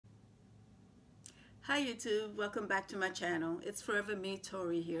Hi YouTube, welcome back to my channel. It's Forever Me,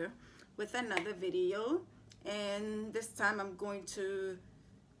 Tori here with another video, and this time I'm going to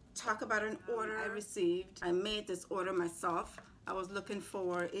talk about an order I received. I made this order myself. I was looking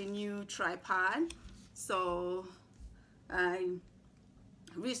for a new tripod, so I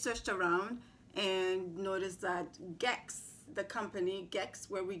researched around and noticed that Gex, the company Gex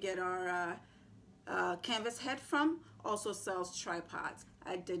where we get our canvas head from, also sells tripods.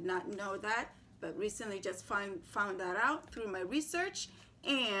 I did not know that, but recently just found that out through my research,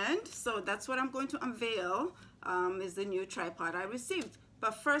 and so that's what I'm going to unveil is the new tripod I received.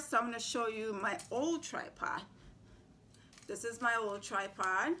 But first I'm going to show you my old tripod. This is my old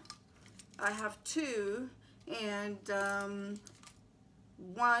tripod. I have two, and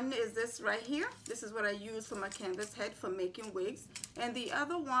one is this right here. This is what I use for my canvas head for making wigs, and the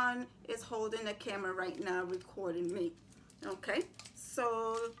other one is holding the camera right now recording me. Okay,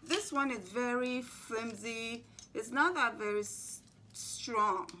 so this one is very flimsy. It's not that very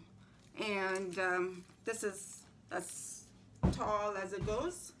strong, and this is as tall as it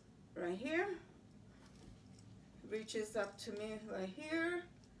goes right here. Reaches up to me right here.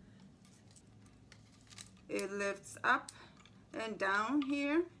 It lifts up and down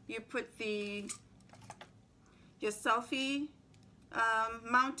here. You put your selfie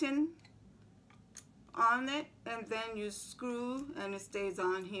mountain on it, and then you screw and it stays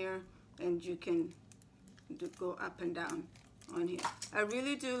on here, and you can go up and down on here. I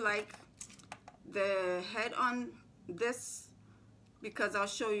really do like the head on this, because I'll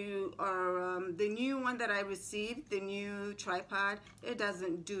show you the new one that I received, the new tripod. It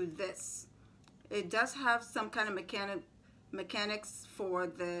doesn't do this. It does have some kind of mechanics for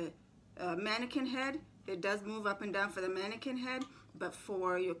the mannequin head. It does move up and down for the mannequin head, but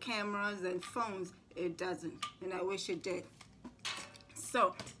for your cameras and phones it doesn't, and I wish it did.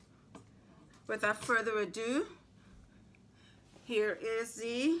 So without further ado, here is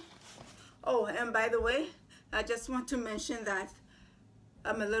the and by the way, I just want to mention that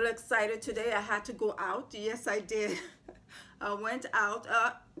I'm a little excited today. I had to go out. Yes, I did. I went out.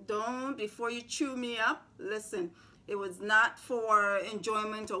 Before you chew me up, listen, it was not for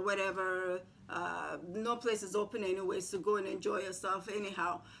enjoyment or whatever. No place is open anyways, so go and enjoy yourself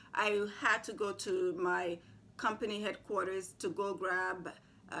anyhow. I had to go to my company headquarters to go grab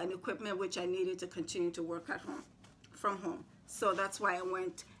an equipment which I needed to continue to work at home, from home. So that's why I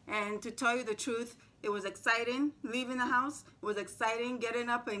went. And to tell you the truth, it was exciting leaving the house. It was exciting getting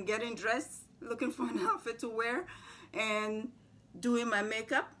up and getting dressed, looking for an outfit to wear, and doing my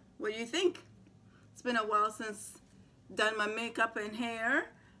makeup. What do you think? It's been a while since done my makeup and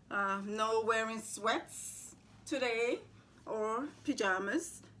hair. No wearing sweats today or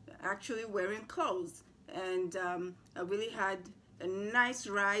pajamas, actually wearing clothes. And I really had a nice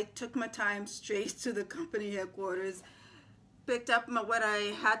ride. Took my time straight to the company headquarters, picked up what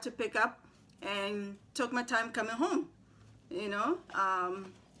I had to pick up, and took my time coming home, you know.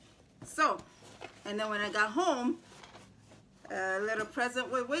 And then when I got home, a little present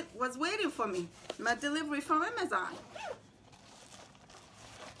was waiting for me, my delivery from Amazon.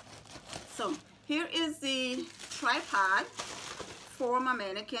 So here is the tripod for my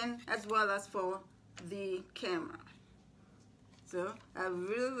mannequin as well as for the camera. So I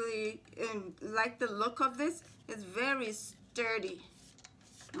really like the look of this. It's very sturdy,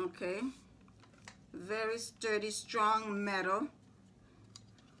 okay? Very sturdy, strong metal.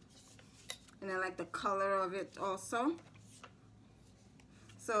 And I like the color of it also.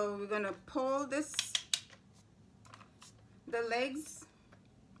 So we're gonna pull the legs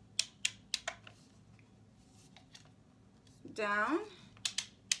down,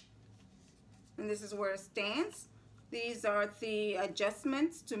 and this is where it stands. These are the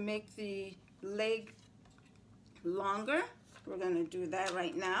adjustments to make the leg longer. We're gonna do that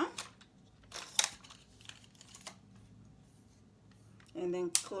right now, and then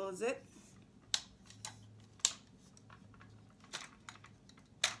close it.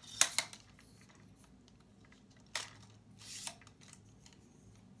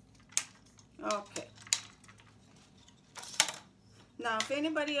 Okay. Now, if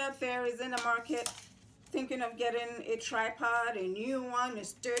anybody out there is in the market thinking of getting a tripod, a new one, a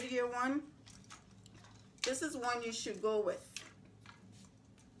sturdier one, this is one you should go with.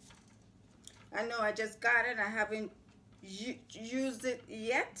 I know I just got it. I haven't used it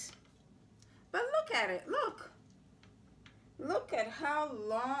yet, but look at it. Look at how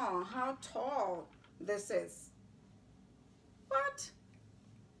long, how tall this is. What?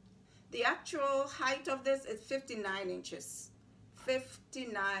 The actual height of this is 59 inches.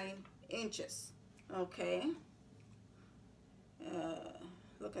 59 inches. Okay.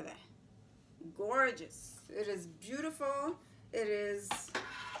 Look at that. gorgeous. It is beautiful. It is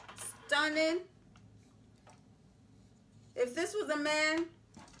stunning. If this was a man,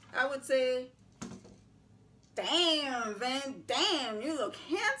 I would say, damn, Van, damn, you look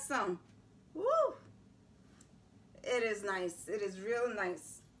handsome. Woo! It is nice. It is real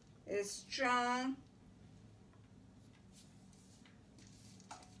nice. It is strong.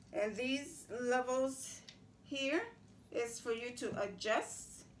 And these levels here is for you to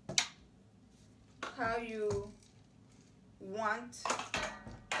adjust how you want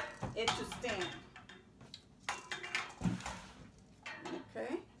it to stand.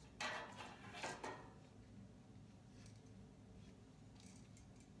 Okay.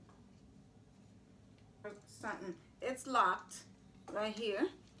 Something. It's locked right here.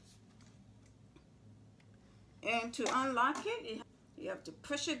 And to unlock it, you have to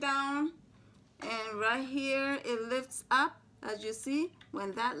push it down. And right here, it lifts up. As you see,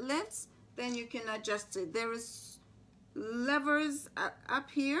 when that lifts, then you can adjust it. There is levers up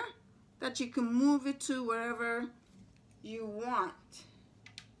here that you can move it to wherever you want.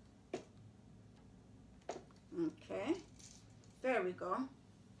 Okay, there we go.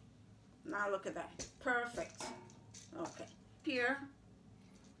 Now look at that, perfect. Okay, here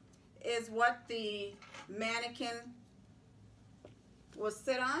is what the mannequin will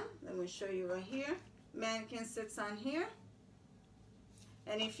sit on. Let me show you right here. Mannequin sits on here.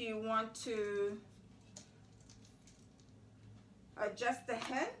 And if you want to adjust the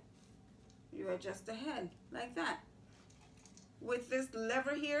head, you adjust the head like that. With this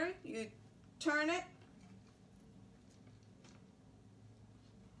lever here, you turn it,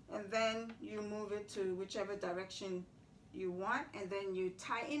 and then you move it to whichever direction you want, and then you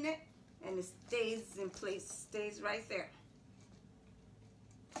tighten it, and it stays in place, stays right there.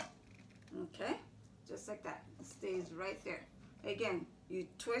 Okay, just like that, it stays right there. Again, you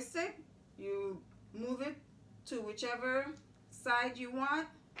twist it, you move it to whichever side you want,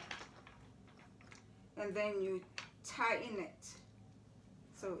 and then you tighten it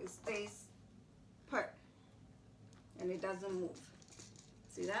so it stays put and it doesn't move.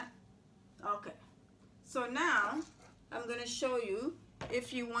 See that? Okay, so now I'm going to show you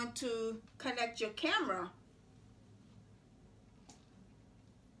if you want to connect your camera.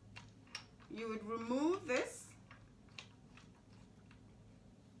 You would remove this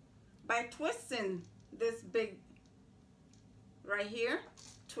by twisting this big right here.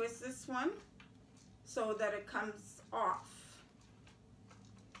 Twist this one so that it comes off.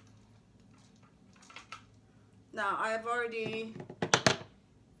 Now I've already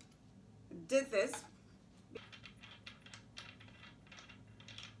did this.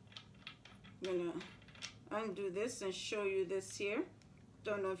 I'm gonna undo this and show you this here.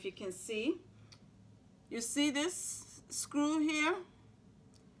 Don't know if you can see. You see this screw here?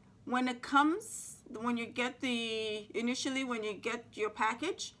 When it comes, when you get the, initially when you get your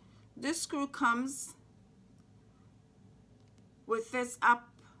package, this screw comes with this up,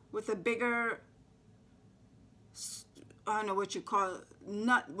 with a bigger, I don't know what you call it,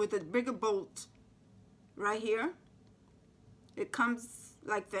 nut, with a bigger bolt right here. It comes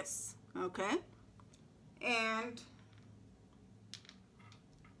like this, okay? And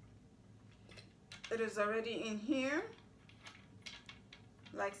it is already in here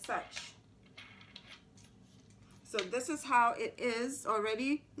like such. So this is how it is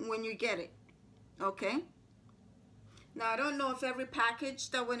already when you get it, okay? Now I don't know if every package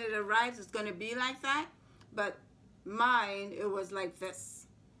that when it arrives is going to be like that, but mine, it was like this.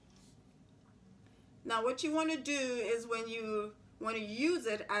 Now what you want to do is when you want to use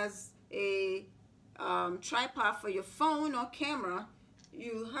it as a tripod for your phone or camera,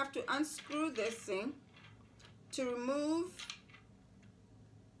 you have to unscrew this thing to remove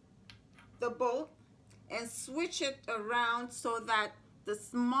the bolt and switch it around so that the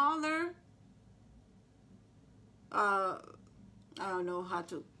smaller, I don't know how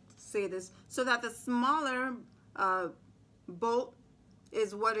to say this, so that the smaller bolt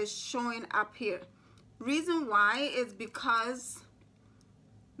is what is showing up here. Reason why is because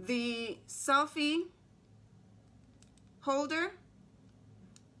the selfie holder,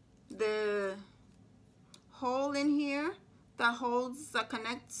 the hole in here that holds, that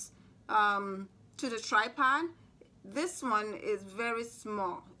connects to the tripod, this one is very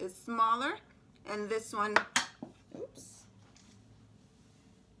small. It's smaller, and this one, oops,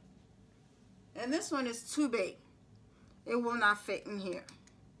 and this one is too big. It will not fit in here.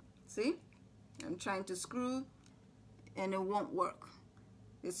 See? I'm trying to screw and it won't work.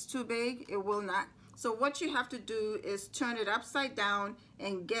 It's too big, it will not. So what you have to do is turn it upside down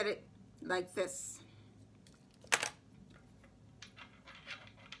and get it like this.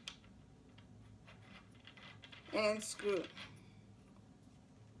 and screw.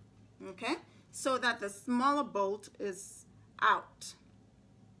 Okay, so that the smaller bolt is out.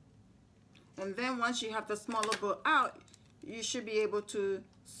 And then once you have the smaller bolt out, you should be able to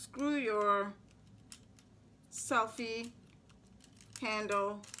screw your selfie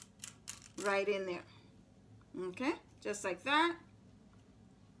handle right in there. Okay, just like that.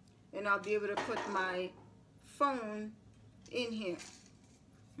 And I'll be able to put my phone in here.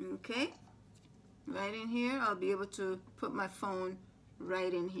 Okay, right in here. I'll be able to put my phone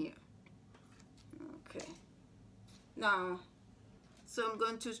right in here. Okay, now, so I'm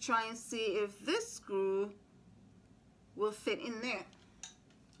going to try and see if this screw will fit in there,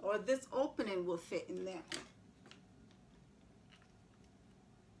 or this opening will fit in there.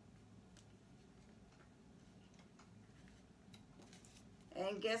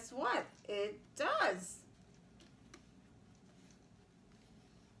 And guess what? It does.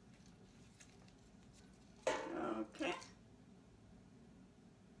 Okay.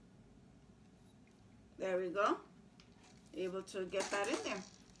 There we go. Able to get that in there.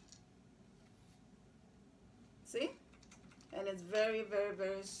 See? And it's very, very,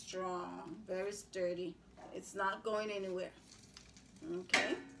 very strong, very sturdy. It's not going anywhere.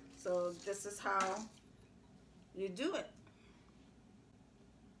 Okay? So this is how you do it.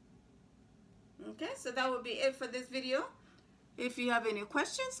 Okay, so that will be it for this video. If you have any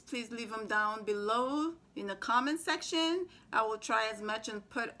questions, please leave them down below in the comment section. I will try as much and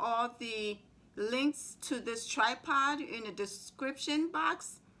put all the links to this tripod in the description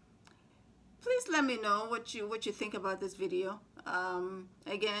box. Please let me know what you think about this video.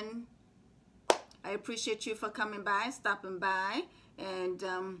 Again, I appreciate you for coming by, stopping by, and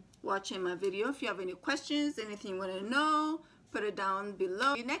watching my video. If you have any questions, anything you want to know, put it down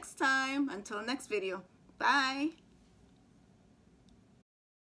below. See you next time. Until next video. Bye.